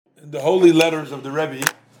the Holy Letters of the Rebbe.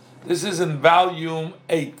 This is in volume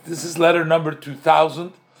 8. This is letter number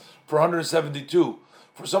 2472.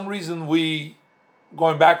 For some reason we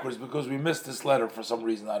going backwards because we missed this letter for some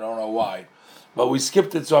reason. I don't know why. But we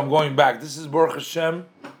skipped it, so I'm going back. This is Baruch Hashem,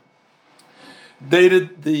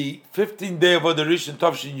 dated the 15th day of Adar Rishon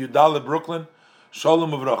Tavshin Yudale, Brooklyn.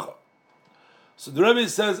 Shalom Uvracha. So the Rebbe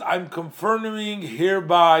says, I'm confirming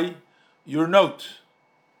hereby your note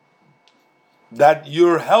that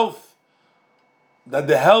your health, that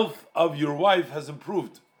the health of your wife has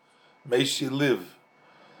improved. May she live.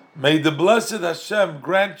 May the blessed Hashem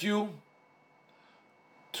grant you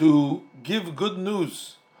to give good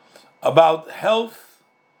news about health,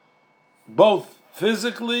 both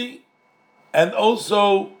physically and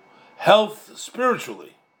also health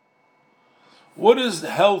spiritually. What is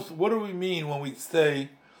health? What do we mean when we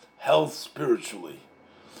say health spiritually?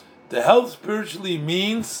 The health spiritually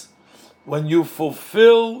means when you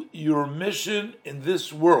fulfill your mission in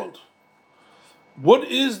this world. What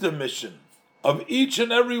is the mission of each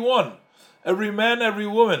and every one, every man, every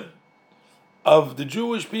woman of the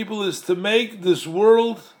Jewish people is to make this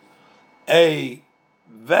world a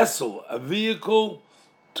vessel, a vehicle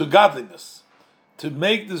to godliness, to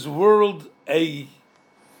make this world a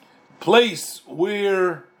place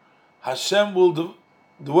where Hashem will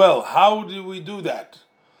dwell. How do we do that?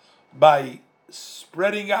 By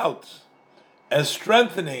spreading out and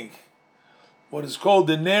strengthening what is called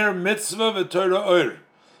the Ner Mitzvah v'Torah Or,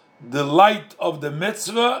 the light of the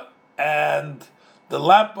mitzvah and the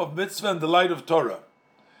lamp of mitzvah and the light of Torah,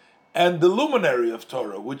 and the luminary of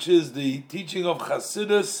Torah, which is the teaching of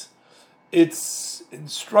Chassidus, its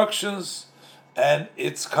instructions and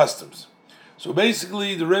its customs. So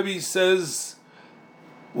basically, the Rebbe says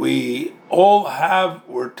we're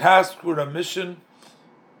tasked with a mission,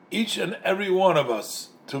 each and every one of us,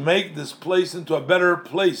 to make this place into a better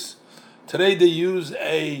place. Today they use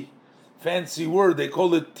a fancy word, they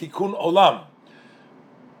call it Tikkun Olam.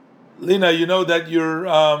 Lina, you know that your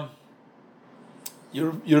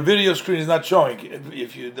video screen is not showing,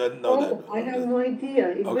 if you don't know that. I have no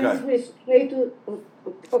idea. It Okay. brings me straight to...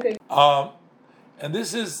 Okay. And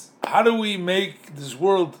this is, how do we make this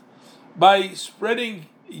world? By spreading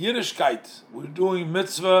Yiddishkeit. We're doing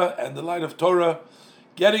mitzvah and the light of Torah,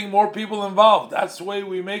 getting more people involved. That's the way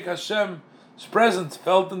we make Hashem's presence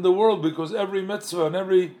felt in the world, because every mitzvah and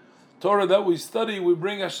every Torah that we study, we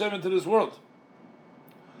bring Hashem into this world.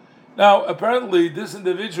 Now, apparently, this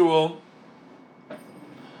individual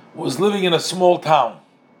was living in a small town.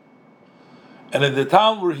 And in the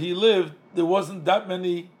town where he lived, there wasn't that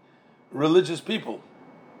many religious people.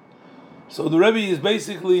 So the Rebbe is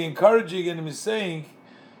basically encouraging him, is saying,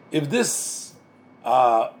 if this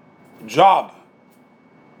job,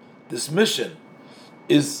 this mission,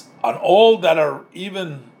 is on all that are,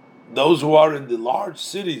 even those who are in the large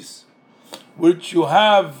cities, which you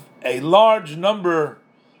have a large number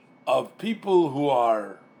of people who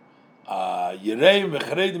are Yereim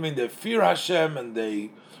v'cheredim, they fear Hashem and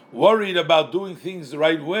they worried about doing things the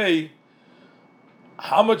right way.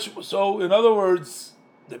 How much so? In other words,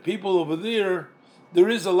 the people over there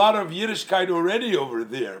is a lot of Yiddishkeit already over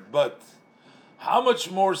there, but how much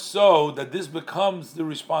more so that this becomes the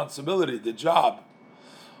responsibility, the job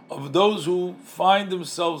of those who find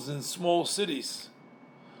themselves in small cities.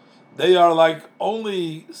 They are like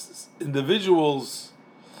only individuals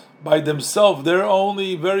by themselves. There are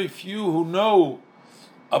only very few who know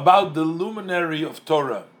about the luminary of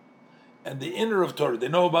Torah and the inner of Torah. They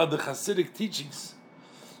know about the Hasidic teachings,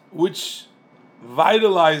 which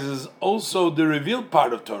vitalizes also the revealed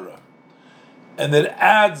part of Torah. And it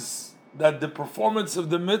adds that the performance of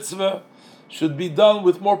the mitzvah should be done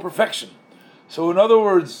with more perfection. So in other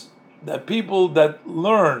words, that people that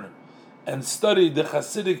learn and study the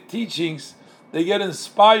Hasidic teachings, they get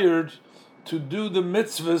inspired to do the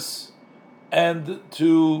mitzvahs and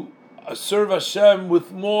to serve Hashem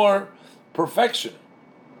with more perfection.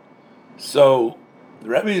 So the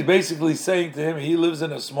Rebbe is basically saying to him, he lives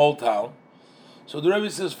in a small town. So the Rebbe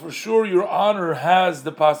says, for sure your honor has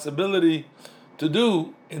the possibility to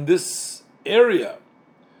do in this area.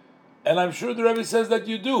 And I'm sure the Rebbe says that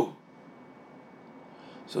you do.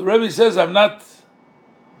 So the Rebbe says, I'm not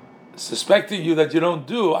suspecting you that you don't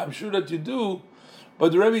do. I'm sure that you do.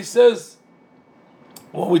 But the Rebbe says,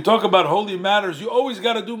 when we talk about holy matters, you always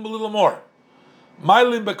got to do a little more.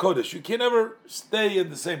 Mailim b'kodesh. You can't ever stay in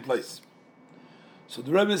the same place. So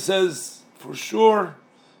the Rebbe says, for sure,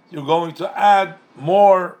 you're going to add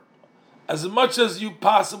more, as much as you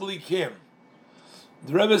possibly can.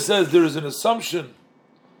 The Rebbe says there is an assumption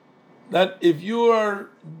that if you are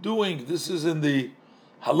doing, this is in the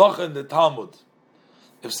halacha in the Talmud,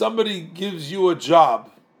 if somebody gives you a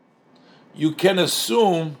job, you can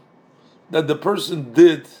assume that the person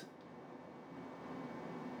did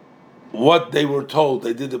what they were told.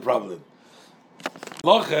 They did the problem.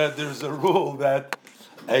 There's a rule that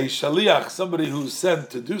a shaliach, somebody who's sent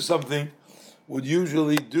to do something, would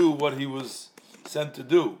usually do what he was sent to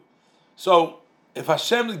do. So, if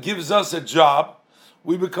Hashem gives us a job,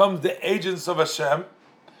 we become the agents of Hashem.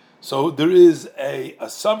 So there is a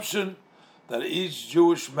assumption that each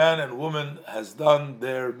Jewish man and woman has done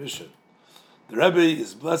their mission. The Rebbe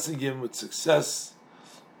is blessing him with success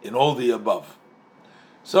in all the above.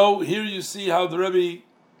 So here you see how the Rebbe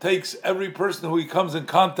takes every person who he comes in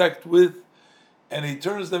contact with and he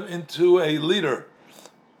turns them into a leader.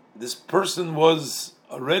 This person was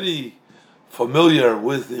already familiar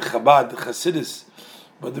with the Chabad, the Hasidus,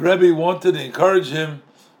 but the Rebbe wanted to encourage him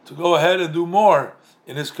to go ahead and do more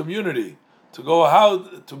in his community, to go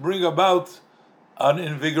out to bring about an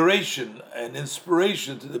invigoration and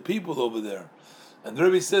inspiration to the people over there. And the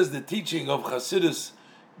Rebbe says the teaching of Hasidus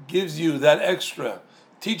gives you that extra.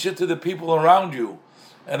 Teach it to the people around you.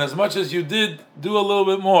 And as much as you did, do a little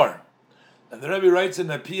bit more. And the Rebbe writes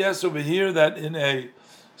in a PS over here that in a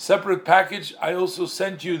separate package, I also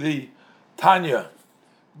sent you the Tanya.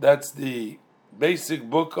 That's the basic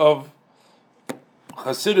book of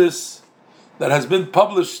Hasidus that has been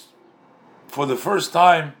published for the first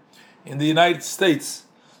time in the United States.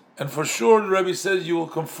 And for sure, the Rebbe says you will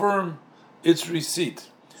confirm its receipt.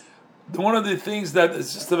 One of the things that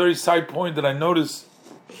is just a very side point that I noticed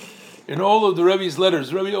in all of the Rebbe's letters,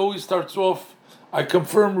 the Rebbe always starts off, I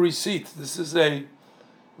confirm receipt. This is a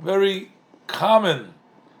very common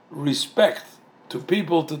respect to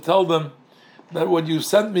people to tell them that what you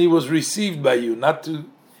sent me was received by you, not to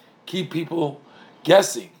keep people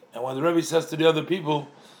guessing. And when the Rebbe says to the other people,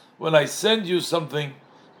 when I send you something,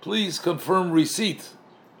 please confirm receipt.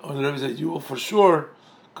 Or the Rebbe says, you will for sure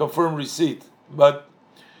confirm receipt. But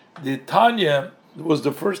the Tanya was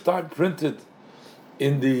the first time printed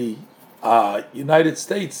in the United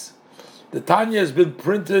States. The Tanya has been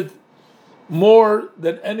printed more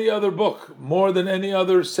than any other book, more than any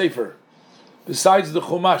other sefer, besides the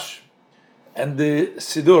Chumash and the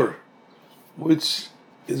Siddur, which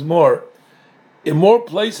is more. In more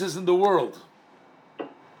places in the world,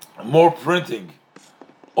 more printing,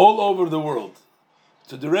 all over the world.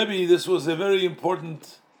 To the Rebbe, this was a very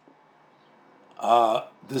important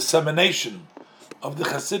dissemination of the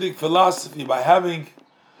Hasidic philosophy by having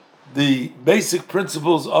the basic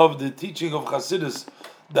principles of the teaching of Hasidus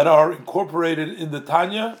that are incorporated in the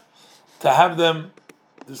Tanya, to have them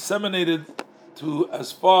disseminated to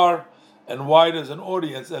as far and wide as an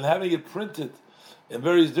audience, and having it printed in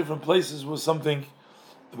various different places was something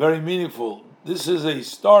very meaningful. This is a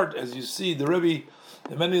start, as you see. The Rebbe,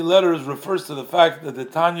 in many letters, refers to the fact that the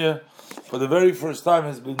Tanya, for the very first time,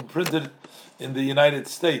 has been printed in the United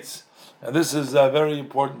States, and this is very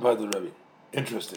important by the Rebbe. Interesting.